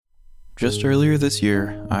Just earlier this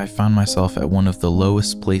year, I found myself at one of the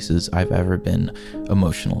lowest places I've ever been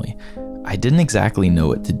emotionally. I didn't exactly know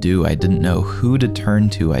what to do. I didn't know who to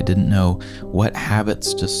turn to. I didn't know what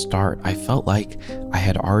habits to start. I felt like I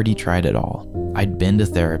had already tried it all. I'd been to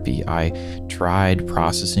therapy. I tried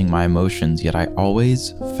processing my emotions, yet I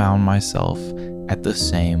always found myself at the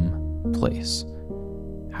same place.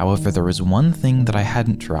 However, there was one thing that I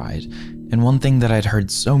hadn't tried, and one thing that I'd heard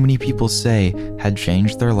so many people say had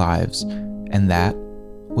changed their lives, and that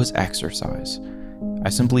was exercise. I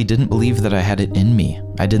simply didn't believe that I had it in me.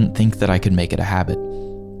 I didn't think that I could make it a habit.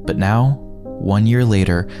 But now, 1 year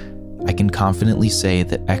later, I can confidently say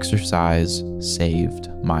that exercise saved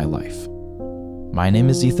my life. My name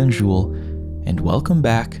is Ethan Jewell, and welcome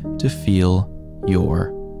back to Feel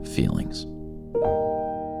Your Feelings.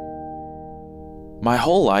 My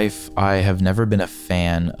whole life, I have never been a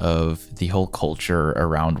fan of the whole culture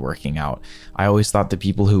around working out. I always thought the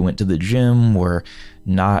people who went to the gym were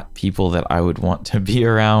not people that I would want to be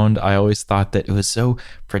around. I always thought that it was so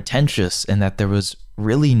pretentious and that there was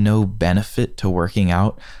really no benefit to working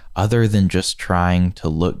out other than just trying to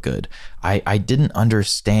look good. I didn't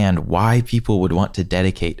understand why people would want to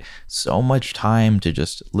dedicate so much time to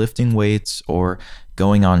just lifting weights or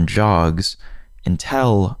going on jogs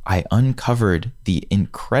until I uncovered the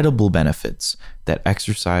incredible benefits that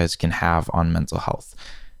exercise can have on mental health.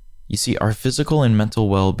 You see, our physical and mental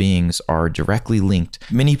well-beings are directly linked.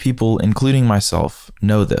 Many people, including myself,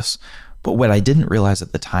 know this, but what I didn't realize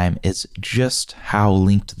at the time is just how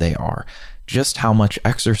linked they are, just how much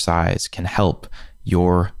exercise can help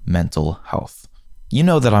your mental health. You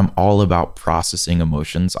know that I'm all about processing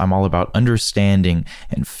emotions. I'm all about understanding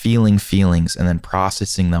and feeling feelings and then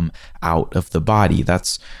processing them out of the body.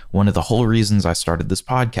 That's one of the whole reasons I started this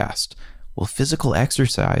podcast. Well, physical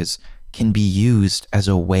exercise can be used as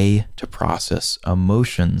a way to process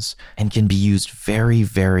emotions and can be used very,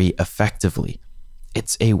 very effectively.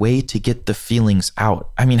 It's a way to get the feelings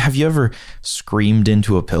out. I mean, have you ever screamed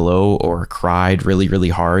into a pillow or cried really,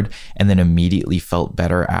 really hard and then immediately felt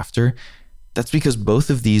better after? That's because both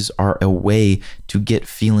of these are a way to get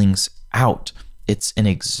feelings out. It's an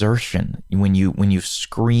exertion. When you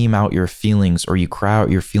scream out your feelings or you cry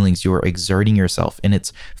out your feelings, you are exerting yourself and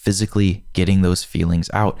it's physically getting those feelings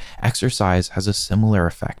out. Exercise has a similar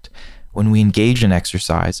effect. When we engage in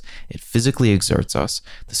exercise, it physically exerts us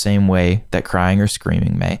the same way that crying or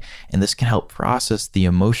screaming may, and this can help process the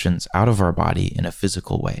emotions out of our body in a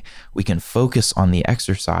physical way. We can focus on the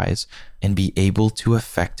exercise and be able to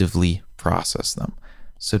effectively process them.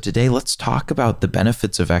 So today, let's talk about the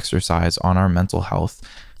benefits of exercise on our mental health,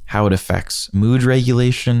 how it affects mood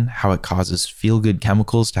regulation, how it causes feel-good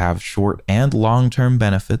chemicals to have short and long-term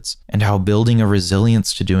benefits, and how building a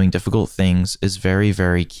resilience to doing difficult things is very,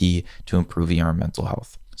 very key to improving our mental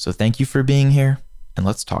health. So thank you for being here, and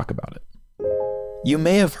let's talk about it. You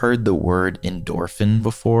may have heard the word endorphin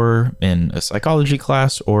before in a psychology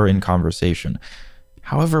class or in conversation.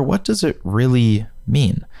 However, what does it really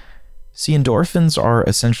mean? See, endorphins are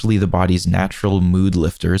essentially the body's natural mood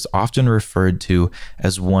lifters, often referred to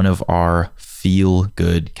as one of our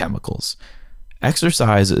feel-good chemicals.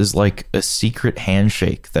 Exercise is like a secret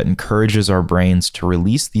handshake that encourages our brains to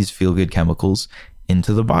release these feel-good chemicals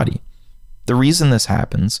into the body. The reason this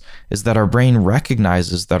happens is that our brain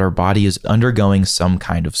recognizes that our body is undergoing some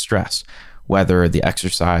kind of stress, whether the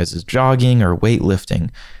exercise is jogging or weightlifting,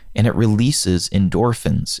 and it releases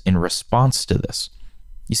endorphins in response to this.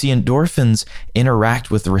 You see, endorphins interact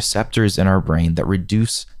with the receptors in our brain that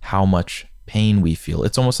reduce how much pain we feel.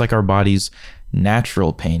 It's almost like our body's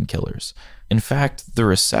natural painkillers. In fact, the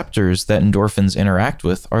receptors that endorphins interact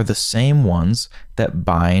with are the same ones that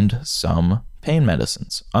bind some pain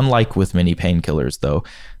medicines. Unlike with many painkillers, though,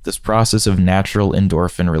 this process of natural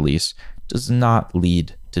endorphin release does not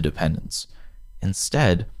lead to dependence.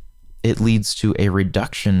 Instead, it leads to a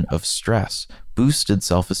reduction of stress, boosted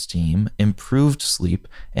self-esteem, improved sleep,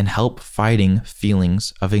 and help fighting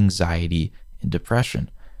feelings of anxiety and depression.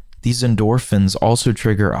 These endorphins also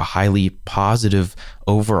trigger a highly positive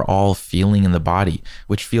overall feeling in the body,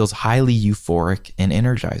 which feels highly euphoric and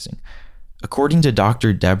energizing. According to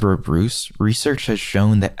Dr. Deborah Bruce, research has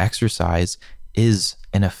shown that exercise is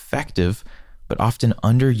an effective but often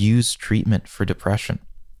underused treatment for depression.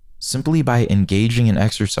 Simply by engaging in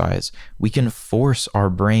exercise, we can force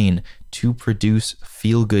our brain to produce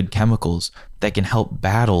feel-good chemicals that can help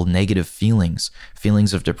battle negative feelings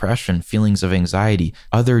of depression, feelings of anxiety,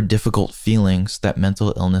 other difficult feelings that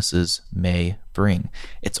mental illnesses may bring.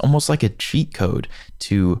 It's almost like a cheat code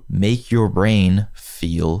to make your brain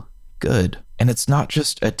feel good. And it's not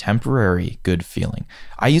just a temporary good feeling.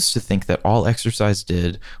 I used to think that all exercise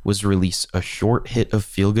did was release a short hit of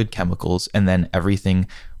feel-good chemicals and then everything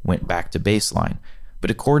went back to baseline.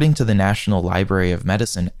 But according to the National Library of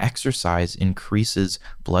Medicine, exercise increases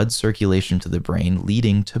blood circulation to the brain,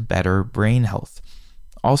 leading to better brain health.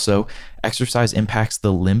 Also, exercise impacts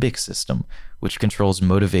the limbic system, which controls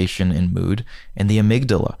motivation and mood, and the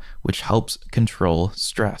amygdala, which helps control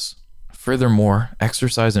stress. Furthermore,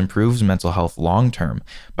 exercise improves mental health long-term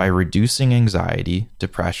by reducing anxiety,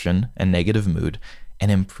 depression, and negative mood,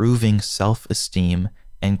 and improving self-esteem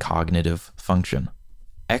and cognitive function.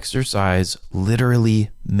 Exercise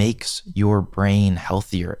literally makes your brain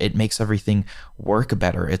healthier. It makes everything work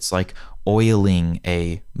better. It's like oiling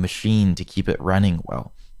a machine to keep it running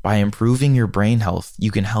well. By improving your brain health,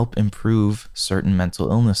 you can help improve certain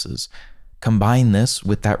mental illnesses. Combine this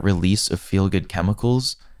with that release of feel-good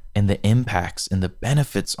chemicals, and the impacts and the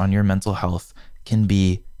benefits on your mental health can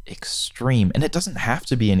be extreme. And it doesn't have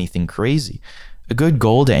to be anything crazy. A good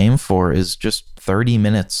goal to aim for is just 30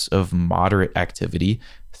 minutes of moderate activity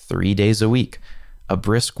 3 days a week. A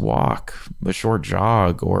brisk walk, a short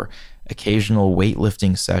jog, or occasional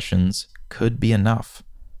weightlifting sessions could be enough.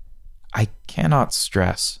 I cannot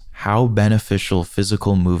stress how beneficial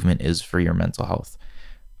physical movement is for your mental health.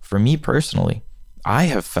 For me personally, I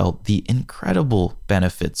have felt the incredible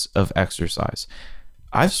benefits of exercise.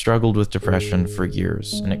 I've struggled with depression for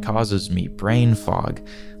years, and it causes me brain fog,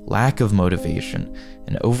 lack of motivation,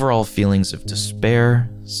 and overall feelings of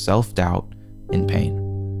despair, self-doubt, and pain.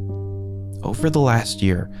 Over the last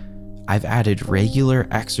year, I've added regular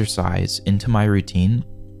exercise into my routine,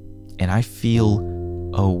 and I feel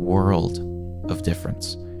a world of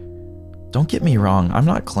difference. Don't get me wrong, I'm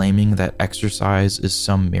not claiming that exercise is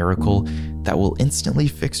some miracle that will instantly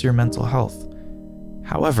fix your mental health.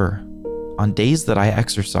 However, on days that I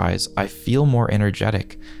exercise, I feel more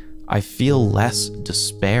energetic, I feel less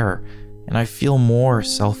despair, and I feel more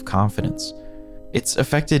self-confidence. It's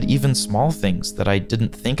affected even small things that I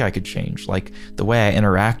didn't think I could change, like the way I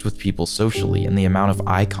interact with people socially and the amount of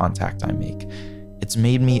eye contact I make. It's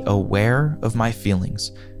made me aware of my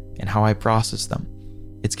feelings and how I process them.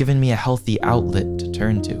 It's given me a healthy outlet to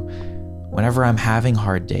turn to. Whenever I'm having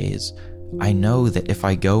hard days, I know that if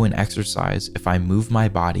I go and exercise, if I move my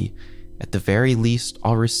body, at the very least,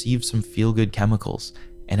 I'll receive some feel-good chemicals,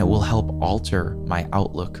 and it will help alter my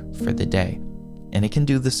outlook for the day. And it can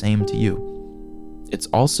do the same to you. It's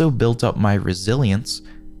also built up my resilience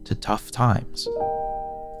to tough times.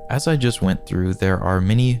 As I just went through, there are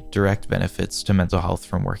many direct benefits to mental health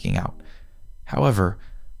from working out. However,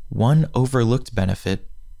 one overlooked benefit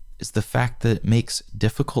is the fact that it makes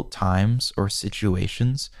difficult times or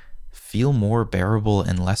situations feel more bearable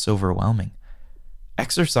and less overwhelming.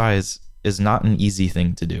 Exercise is not an easy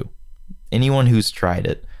thing to do. Anyone who's tried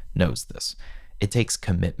it knows this. It takes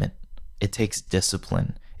commitment. It takes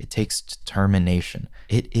discipline. It takes determination.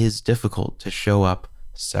 It is difficult to show up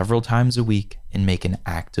several times a week and make an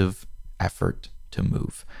active effort to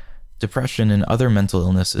move. Depression and other mental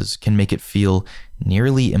illnesses can make it feel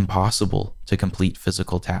nearly impossible to complete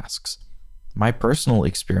physical tasks. My personal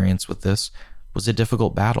experience with this was a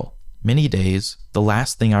difficult battle. Many days, the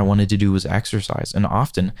last thing I wanted to do was exercise, and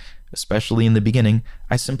often, especially in the beginning,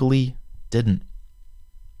 I simply didn't.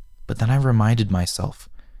 But then I reminded myself,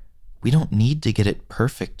 we don't need to get it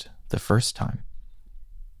perfect the first time.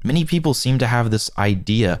 Many people seem to have this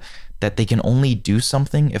idea that they can only do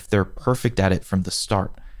something if they're perfect at it from the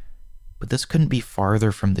start. But this couldn't be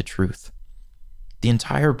farther from the truth. The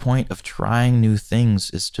entire point of trying new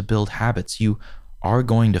things is to build habits. You are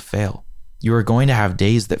going to fail. You are going to have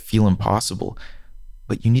days that feel impossible,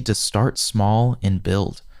 but you need to start small and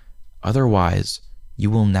build. Otherwise,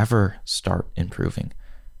 you will never start improving.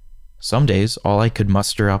 Some days, all I could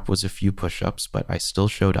muster up was a few push-ups, but I still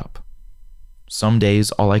showed up. Some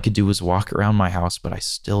days, all I could do was walk around my house, but I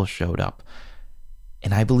still showed up.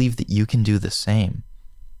 And I believe that you can do the same.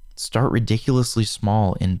 Start ridiculously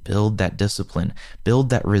small and build that discipline, build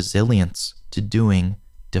that resilience to doing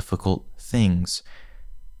difficult things,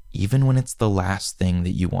 even when it's the last thing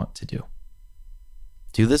that you want to do.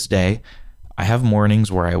 To this day, I have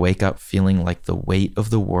mornings where I wake up feeling like the weight of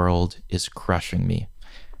the world is crushing me.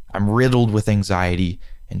 I'm riddled with anxiety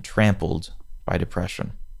and trampled by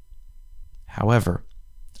depression. However,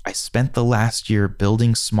 I spent the last year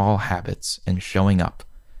building small habits and showing up,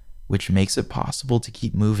 which makes it possible to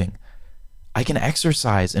keep moving. I can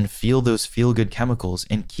exercise and feel those feel-good chemicals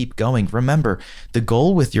and keep going. Remember, the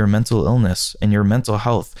goal with your mental illness and your mental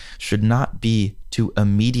health should not be to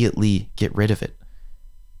immediately get rid of it.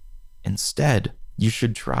 Instead, you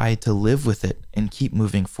should try to live with it and keep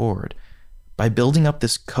moving forward. By building up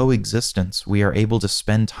this coexistence, we are able to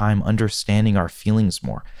spend time understanding our feelings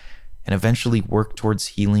more and eventually work towards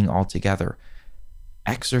healing altogether.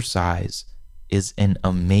 Exercise is an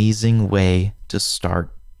amazing way to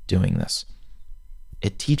start doing this.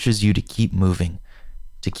 It teaches you to keep moving,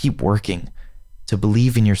 to keep working, to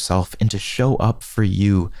believe in yourself, and to show up for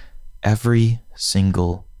you every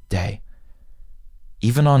single day.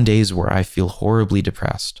 Even on days where I feel horribly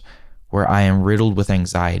depressed, where I am riddled with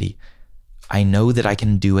anxiety, I know that I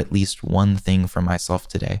can do at least one thing for myself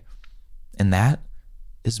today, and that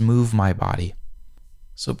is move my body.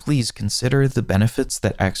 So please consider the benefits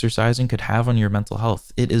that exercising could have on your mental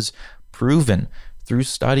health. It is proven through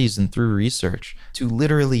studies and through research to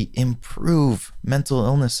literally improve mental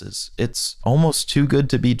illnesses. It's almost too good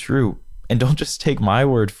to be true. And don't just take my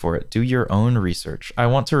word for it. Do your own research. I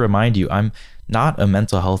want to remind you, I'm not a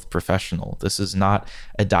mental health professional. This is not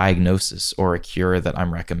a diagnosis or a cure that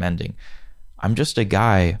I'm recommending. I'm just a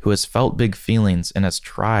guy who has felt big feelings and has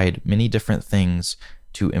tried many different things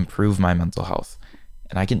to improve my mental health.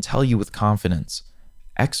 And I can tell you with confidence,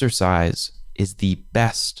 exercise is the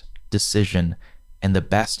best decision and the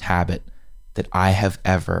best habit that I have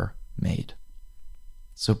ever made.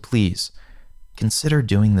 So please, consider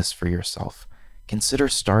doing this for yourself. Consider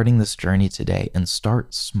starting this journey today and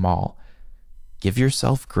start small. Give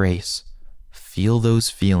yourself grace, feel those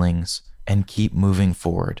feelings, and keep moving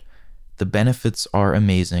forward. The benefits are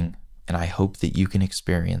amazing, and I hope that you can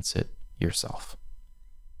experience it yourself.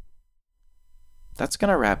 That's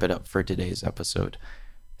going to wrap it up for today's episode.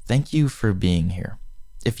 Thank you for being here.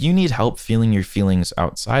 If you need help feeling your feelings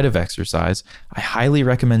outside of exercise, I highly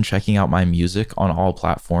recommend checking out my music on all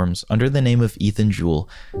platforms under the name of Ethan Jewell,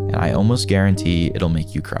 and I almost guarantee it'll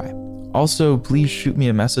make you cry. Also, please shoot me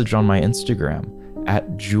a message on my Instagram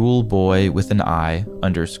at jewelboy with an I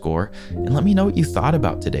 _, and let me know what you thought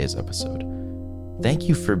about today's episode. Thank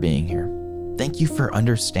you for being here. Thank you for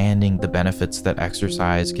understanding the benefits that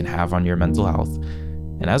exercise can have on your mental health.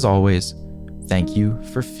 And as always, thank you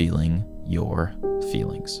for feeling your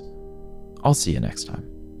feelings. I'll see you next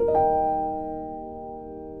time.